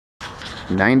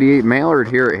98 Mallard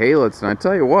here at Haylitz, and I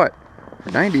tell you what,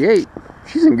 98,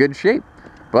 she's in good shape.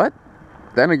 But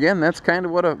then again, that's kind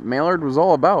of what a Mallard was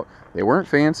all about. They weren't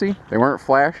fancy, they weren't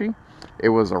flashy. It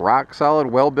was a rock solid,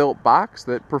 well-built box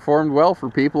that performed well for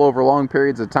people over long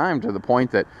periods of time, to the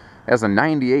point that as a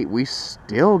 98, we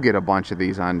still get a bunch of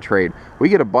these on trade. We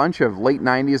get a bunch of late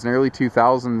 90s and early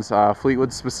 2000s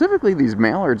Fleetwood, specifically these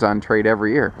Mallards, on trade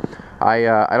every year.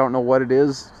 I don't know what it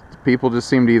is. People just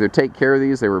seem to either take care of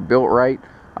these, they were built right.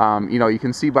 You know, you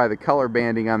can see by the color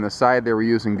banding on the side they were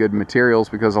using good materials,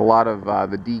 because a lot of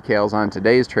the decals on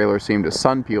today's trailers seem to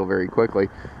sun peel very quickly.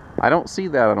 I don't see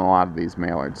that on a lot of these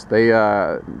Mallards.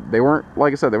 They weren't,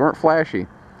 like I said, they weren't flashy,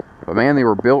 but man, they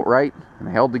were built right, and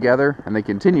they held together, and they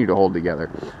continue to hold together.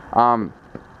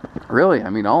 Really, I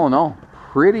mean, all in all,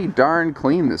 pretty darn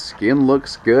clean. The skin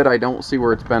looks good. I don't see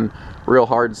where it's been real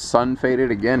hard sun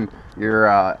faded. Again,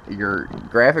 your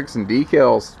graphics and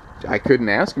decals, I couldn't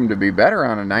ask them to be better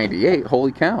on a 98.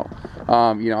 Holy cow.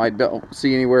 You know, I don't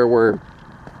see anywhere where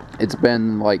it's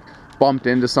been like bumped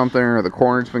into something or the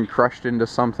corner's been crushed into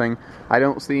something. I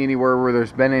don't see anywhere where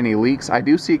there's been any leaks. I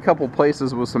do see a couple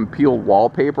places with some peeled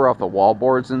wallpaper off the wall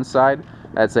boards inside.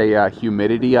 That's a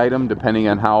humidity item, depending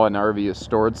on how an RV is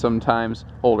stored sometimes.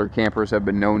 Older campers have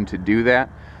been known to do that.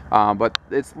 But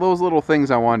it's those little things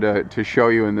I wanted to show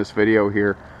you in this video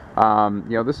here. You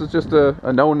know, this is just a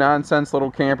no-nonsense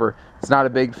little camper. It's not a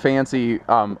big fancy,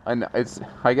 and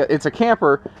it's a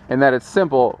camper in that it's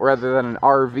simple, rather than an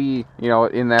RV, you know,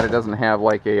 in that it doesn't have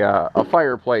like a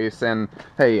fireplace and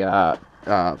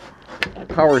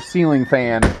power ceiling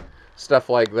fan, stuff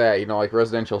like that, you know, like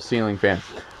residential ceiling fan.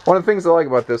 One of the things I like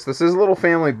about this is a little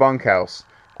family bunkhouse.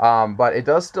 But it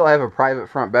does still have a private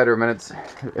front bedroom, and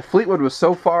Fleetwood was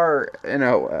so far, you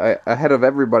know, ahead of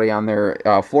everybody on their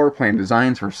floor plan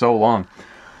designs for so long.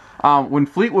 When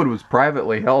Fleetwood was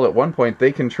privately held at one point,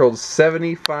 they controlled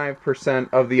 75%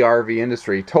 of the RV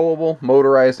industry. Towable,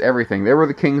 motorized, everything. They were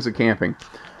the kings of camping.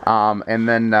 And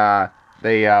then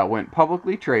they went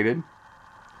publicly traded,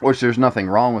 which there's nothing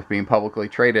wrong with being publicly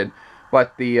traded.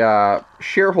 But the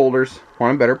shareholders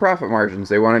wanted better profit margins.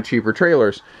 They wanted cheaper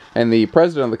trailers. And the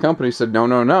president of the company said, no,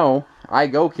 no, no. I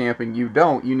go camping. You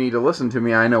don't. You need to listen to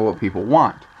me. I know what people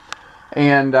want.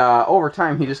 And over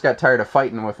time, he just got tired of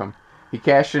fighting with them. He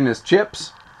cashed in his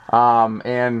chips.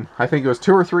 And I think it was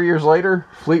 2 or 3 years later,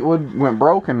 Fleetwood went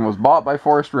broke and was bought by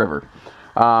Forest River.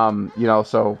 You know,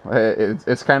 so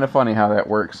it's kind of funny how that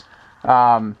works.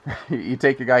 You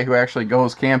take a guy who actually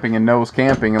goes camping and knows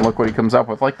camping, and look what he comes up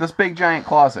with. Like this big giant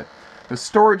closet. The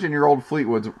storage in your old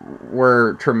Fleetwoods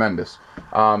were tremendous.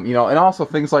 You know, and also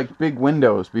things like big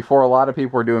windows, before a lot of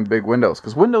people were doing big windows,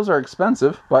 because windows are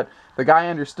expensive, but the guy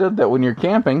understood that when you're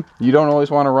camping, you don't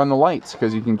always want to run the lights,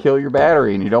 because you can kill your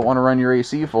battery, and you don't want to run your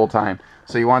AC full time.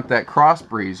 So you want that cross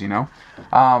breeze, you know.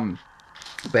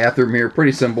 Bathroom here,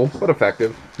 pretty simple, but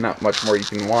effective. Not much more you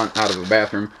can want out of a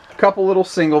bathroom. Couple little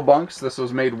single bunks. This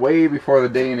was made way before the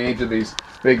day and age of these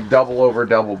big double over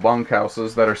double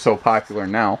bunkhouses that are so popular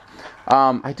now.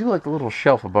 I do like the little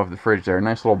shelf above the fridge there.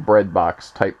 Nice little bread box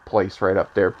type place right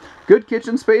up there. Good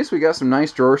kitchen space. We got some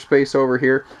nice drawer space over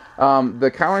here.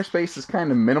 The counter space is kind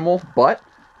of minimal, but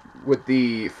with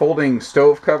the folding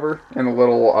stove cover and the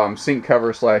little sink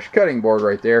cover slash cutting board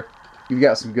right there, you've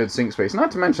got some good sink space.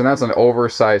 Not to mention, that's an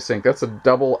oversized sink. That's a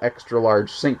double extra large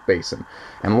sink basin.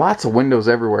 And lots of windows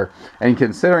everywhere. And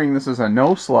considering this is a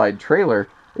no-slide trailer,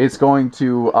 it's going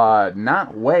to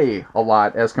not weigh a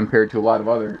lot as compared to a lot of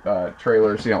other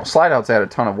trailers. You know, slide-outs had a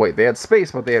ton of weight. They had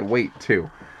space, but they had weight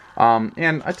too.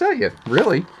 And I tell you,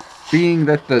 really, being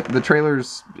that the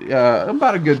trailer's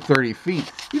about a good 30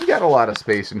 feet, you've got a lot of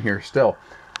space in here still.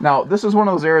 Now, this is one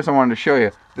of those areas I wanted to show you.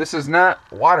 This is not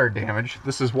water damage.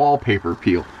 This is wallpaper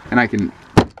peel. And I can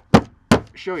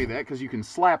show you that because you can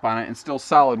slap on it and still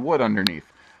solid wood underneath.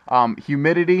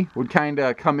 Humidity would kind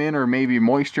of come in, or maybe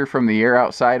moisture from the air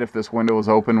outside if this window was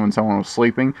open when someone was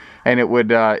sleeping. And it would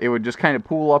just kind of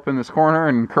pool up in this corner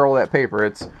and curl that paper.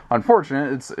 It's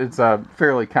unfortunate. It's a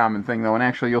fairly common thing, though. And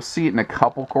actually, you'll see it in a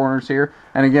couple corners here.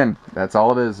 And again, that's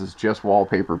all it is just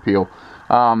wallpaper peel.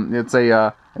 It's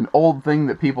an old thing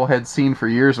that people had seen for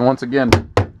years, and once again,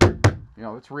 you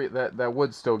know, that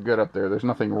wood's still good up there. There's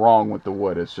nothing wrong with the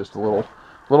wood. It's just a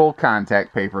little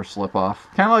contact paper slip off.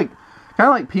 Kind of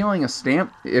like peeling a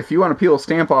stamp. If you want to peel a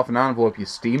stamp off an envelope, you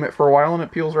steam it for a while and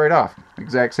it peels right off.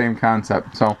 Exact same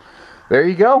concept. So there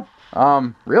you go.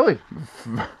 Really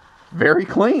very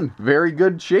clean, very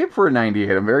good shape for a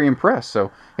 98. I'm very impressed.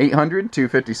 So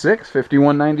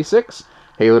 800-256-5196.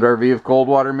 Haylitz RV of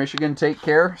Coldwater, Michigan. Take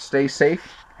care. Stay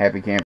safe. Happy camping.